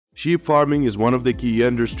Sheep farming is one of the key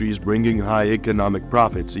industries bringing high economic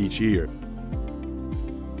profits each year.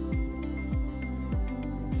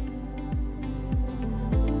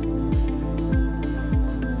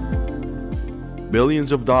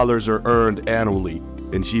 Billions of dollars are earned annually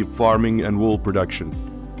in sheep farming and wool production.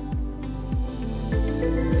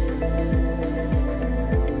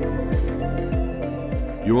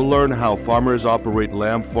 You will learn how farmers operate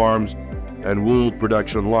lamb farms and wool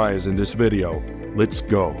production lines in this video. Let's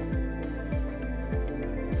go.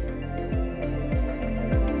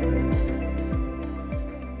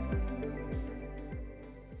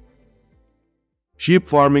 Sheep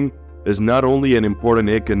farming is not only an important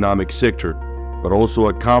economic sector, but also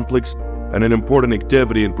a complex and an important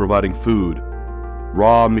activity in providing food,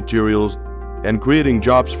 raw materials, and creating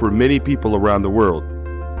jobs for many people around the world.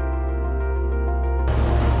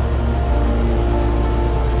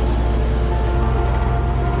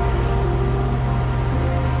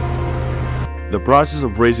 The process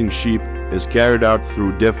of raising sheep is carried out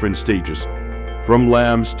through different stages, from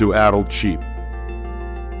lambs to adult sheep.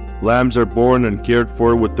 Lambs are born and cared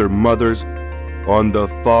for with their mothers on the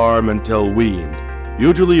farm until weaned,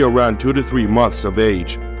 usually around 2 to 3 months of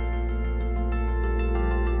age.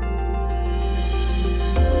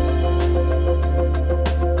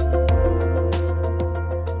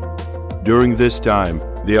 During this time,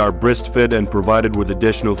 they are breastfed and provided with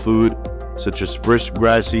additional food, such as fresh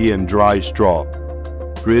grassy and dry straw,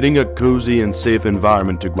 creating a cozy and safe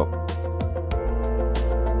environment to grow.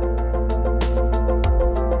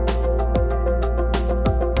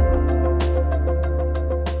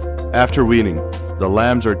 After weaning, the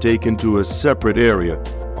lambs are taken to a separate area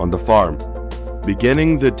on the farm,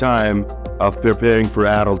 beginning the time of preparing for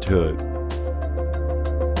adulthood.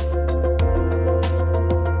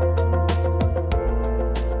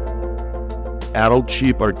 Adult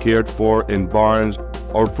sheep are cared for in barns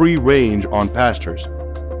or free range on pastures.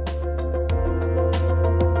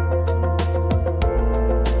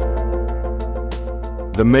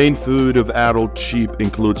 The main food of adult sheep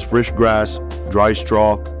includes fresh grass, dry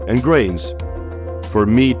straw, and grains for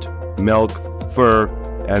meat, milk, fur,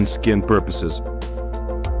 and skin purposes.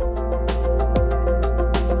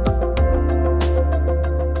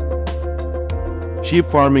 Sheep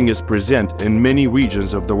farming is present in many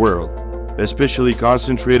regions of the world, especially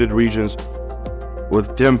concentrated regions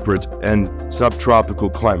with temperate and subtropical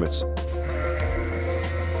climates.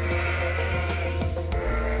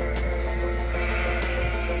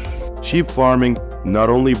 Sheep farming not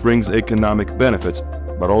only brings economic benefits,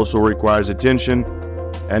 but also requires attention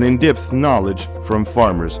and in-depth knowledge from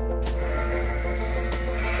farmers.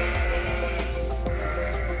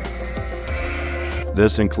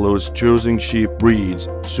 This includes choosing sheep breeds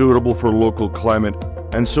suitable for local climate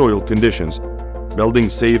and soil conditions, building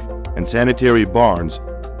safe and sanitary barns,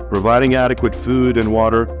 providing adequate food and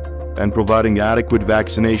water, and providing adequate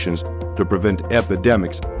vaccinations to prevent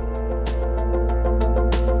epidemics.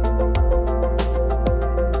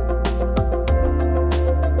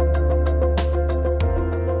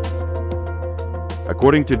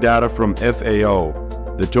 According to data from FAO,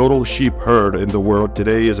 the total sheep herd in the world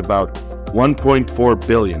today is about 1.4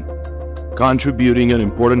 billion, contributing an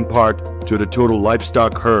important part to the total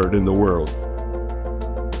livestock herd in the world.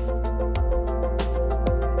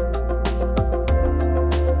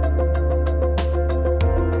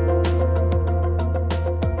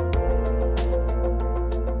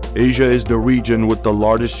 Asia is the region with the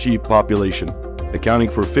largest sheep population, accounting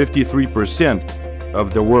for 53%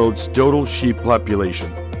 of the world's total sheep population,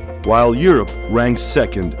 while Europe ranks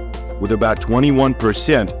second with about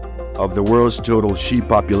 21% of the world's total sheep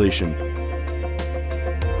population.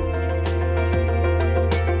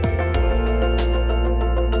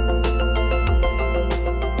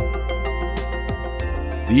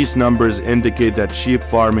 These numbers indicate that sheep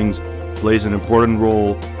farming plays an important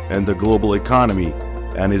role in the global economy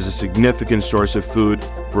and is a significant source of food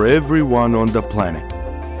for everyone on the planet.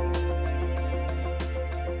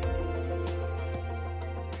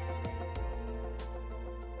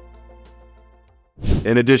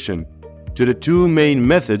 In addition to the two main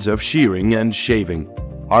methods of shearing and shaving,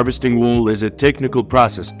 harvesting wool is a technical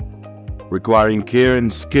process requiring care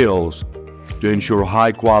and skills to ensure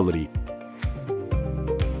high quality.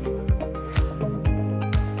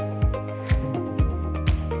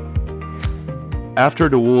 After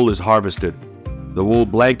the wool is harvested, the wool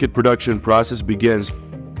blanket production process begins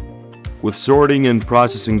with sorting and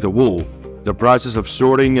processing the wool. The process of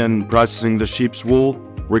sorting and processing the sheep's wool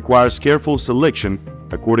requires careful selection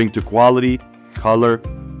according to quality, color,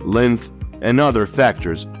 length, and other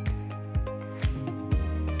factors.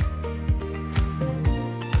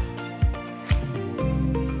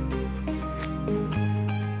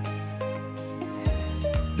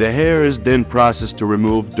 The hair is then processed to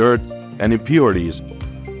remove dirt and impurities,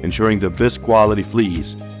 ensuring the best quality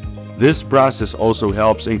fleece. This process also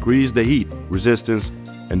helps increase the heat, resistance,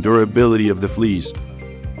 and durability of the fleece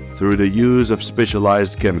through the use of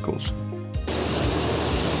specialized chemicals.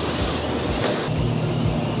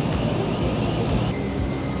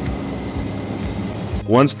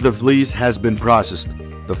 Once the fleece has been processed,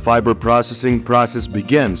 the fiber processing process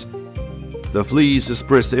begins. The fleece is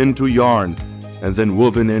pressed into yarn and then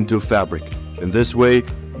woven into fabric. In this way,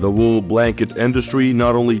 the wool blanket industry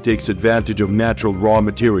not only takes advantage of natural raw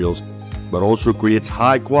materials, but also creates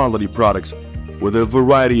high-quality products with a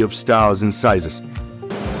variety of styles and sizes.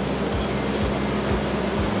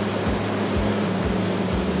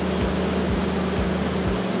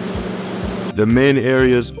 The main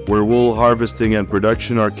areas where wool harvesting and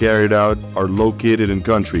production are carried out are located in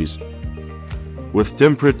countries with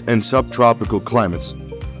temperate and subtropical climates.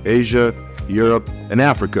 Asia, Europe, and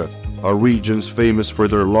Africa are regions famous for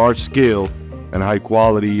their large scale and high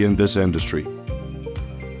quality in this industry.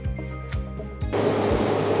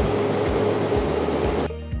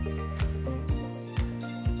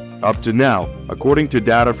 Up to now, according to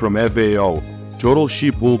data from FAO, total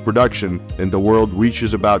sheep wool production in the world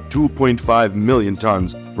reaches about 2.5 million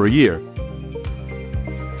tons per year.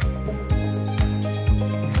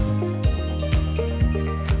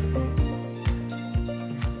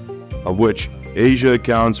 Of which Asia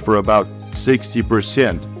accounts for about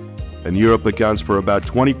 60% and Europe accounts for about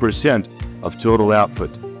 20% of total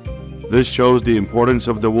output. This shows the importance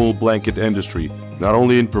of the wool blanket industry, not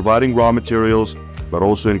only in providing raw materials, but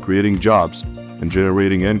also in creating jobs and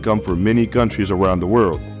generating income for many countries around the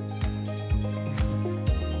world.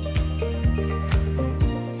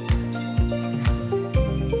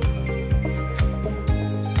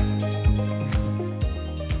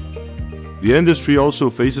 The industry also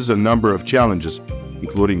faces a number of challenges,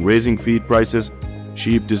 including raising feed prices,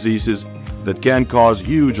 sheep diseases that can cause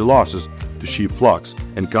huge losses to sheep flocks,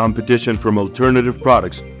 and competition from alternative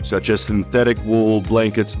products such as synthetic wool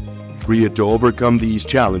blankets created to overcome these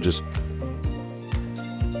challenges.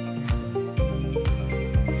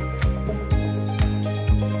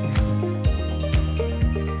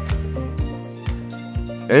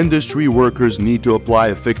 Industry workers need to apply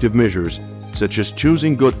effective measures, such as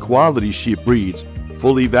choosing good quality sheep breeds,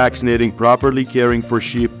 fully vaccinating, properly caring for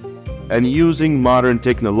sheep, and using modern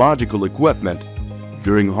technological equipment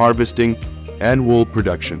during harvesting and wool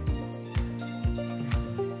production.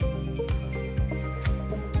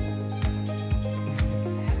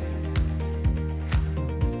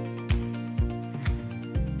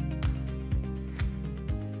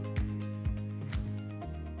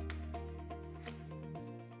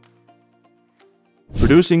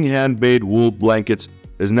 Producing handmade wool blankets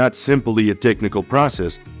is not simply a technical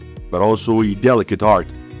process, but also a delicate art,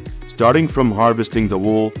 starting from harvesting the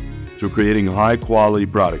wool to creating high-quality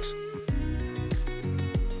products.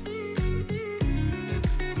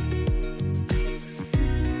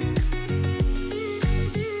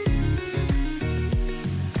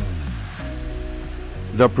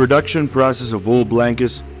 The production process of wool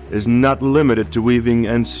blankets is not limited to weaving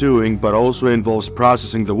and sewing, but also involves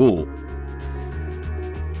processing the wool.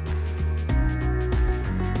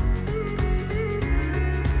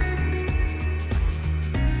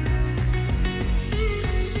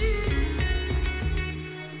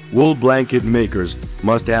 Wool blanket makers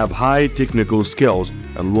must have high technical skills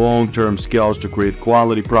and long-term skills to create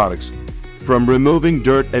quality products, from removing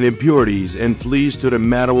dirt and impurities in fleece to the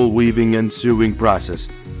manual weaving and sewing process.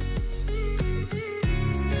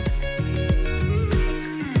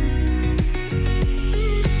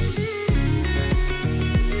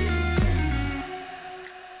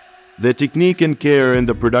 The technique and care in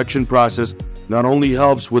the production process not only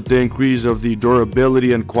helps with the increase of the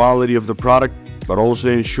durability and quality of the product, but also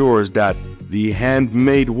ensures that the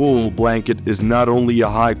handmade wool blanket is not only a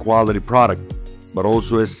high-quality product, but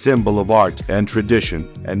also a symbol of art and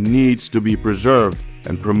tradition, and needs to be preserved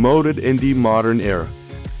and promoted in the modern era.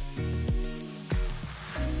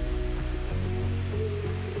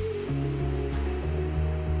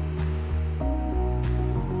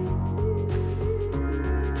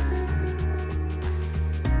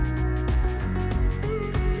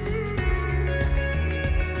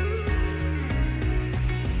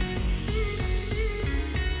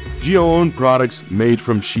 Do you own products made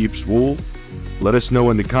from sheep's wool? Let us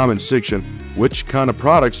know in the comment section which kind of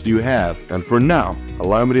products do you have, and for now,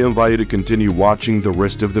 allow me to invite you to continue watching the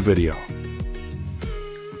rest of the video.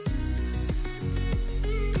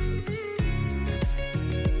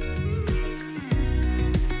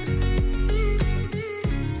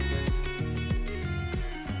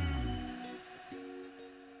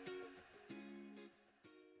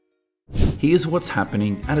 Here's what's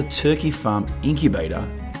happening at a turkey farm incubator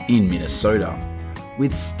in Minnesota.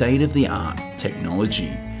 With state-of-the-art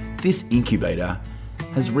technology, this incubator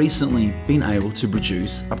has recently been able to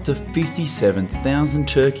produce up to 57,000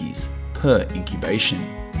 turkeys per incubation.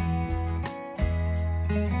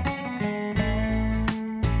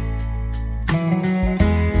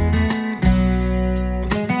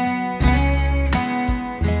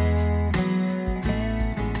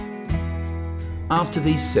 After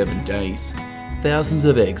these 7 days, thousands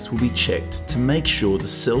of eggs will be checked to make sure the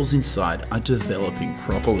cells inside are developing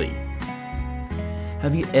properly.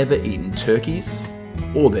 Have you ever eaten turkeys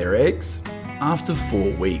or their eggs? After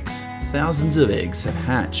 4 weeks, thousands of eggs have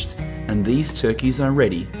hatched, and these turkeys are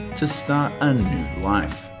ready to start a new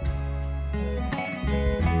life.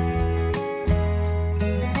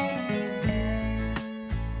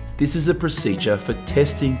 This is a procedure for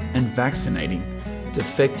testing and vaccinating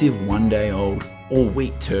defective 1-day-old or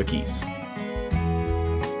weak turkeys.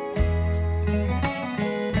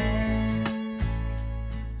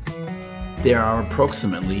 There are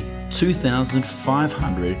approximately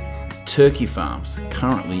 2,500 turkey farms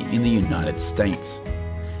currently in the United States,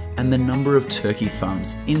 and the number of turkey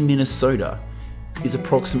farms in Minnesota is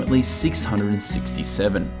approximately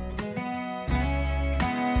 667.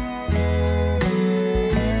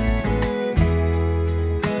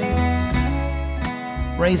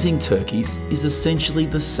 Raising turkeys is essentially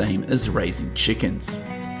the same as raising chickens,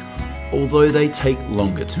 although they take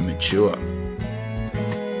longer to mature.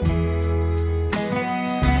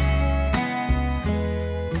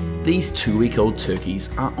 These 2-week-old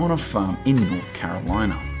turkeys are on a farm in North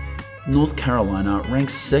Carolina. North Carolina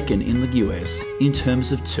ranks second in the US in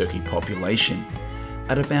terms of turkey population,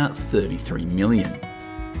 at about 33 million.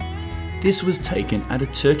 This was taken at a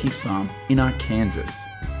turkey farm in Arkansas.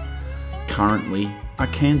 Currently,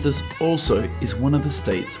 Arkansas also is one of the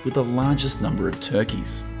states with the largest number of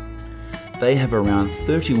turkeys. They have around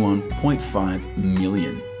 31.5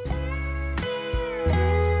 million.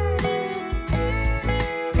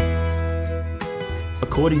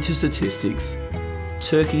 According to statistics,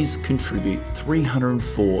 turkeys contribute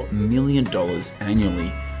 $304 million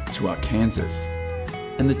annually to Arkansas,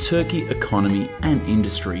 and the turkey economy and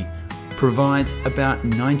industry provides about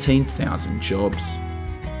 19,000 jobs.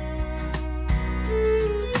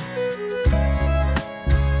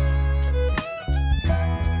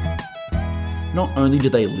 Not only do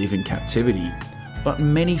they live in captivity, but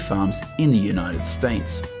many farms in the United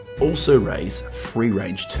States also raise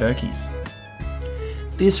free-range turkeys.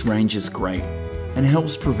 This range is great and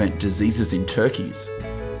helps prevent diseases in turkeys,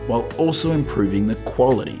 while also improving the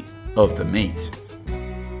quality of the meat.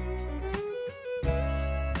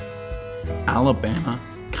 Alabama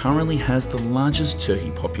currently has the largest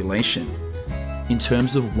turkey population in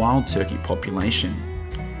terms of wild turkey population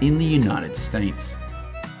in the United States.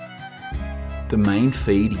 The main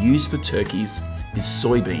feed used for turkeys is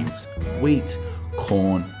soybeans, wheat,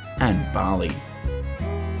 corn, and barley.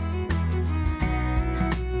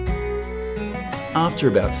 After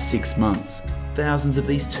about 6 months, thousands of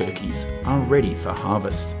these turkeys are ready for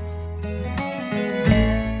harvest.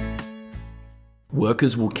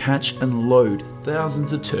 Workers will catch and load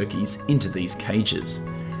thousands of turkeys into these cages,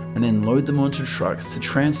 and then load them onto trucks to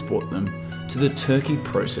transport them to the turkey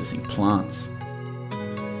processing plants.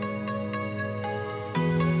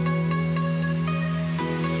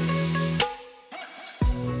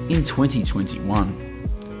 In 2021,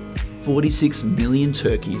 46 million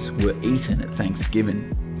turkeys were eaten at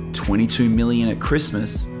Thanksgiving, 22 million at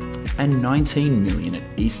Christmas, and 19 million at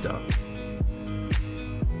Easter.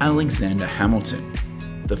 Alexander Hamilton,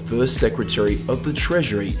 the first Secretary of the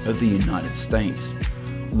Treasury of the United States,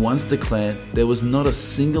 once declared there was not a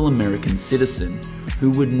single American citizen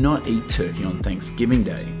who would not eat turkey on Thanksgiving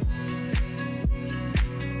Day.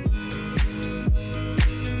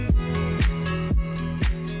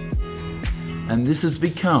 And this has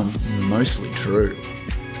become mostly true.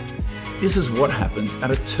 This is what happens at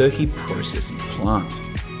a turkey processing plant.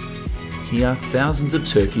 Here, thousands of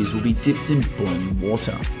turkeys will be dipped in boiling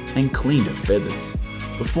water and cleaned of feathers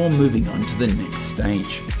before moving on to the next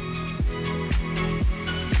stage.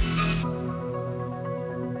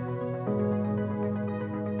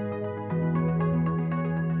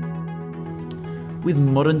 With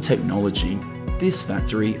modern technology, this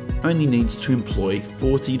factory only needs to employ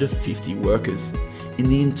 40 to 50 workers in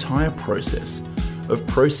the entire process of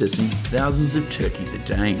processing thousands of turkeys a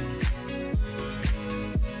day.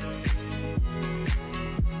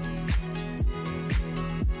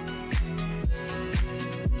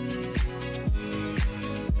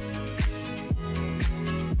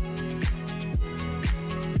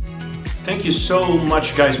 Thank you so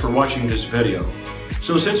much guys for watching this video.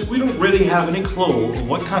 So since we don't really have any clue of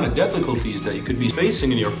what kind of difficulties that you could be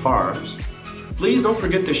facing in your farms, please don't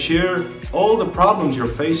forget to share all the problems you're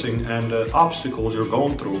facing and obstacles you're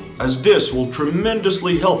going through, as this will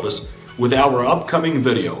tremendously help us with our upcoming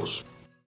videos.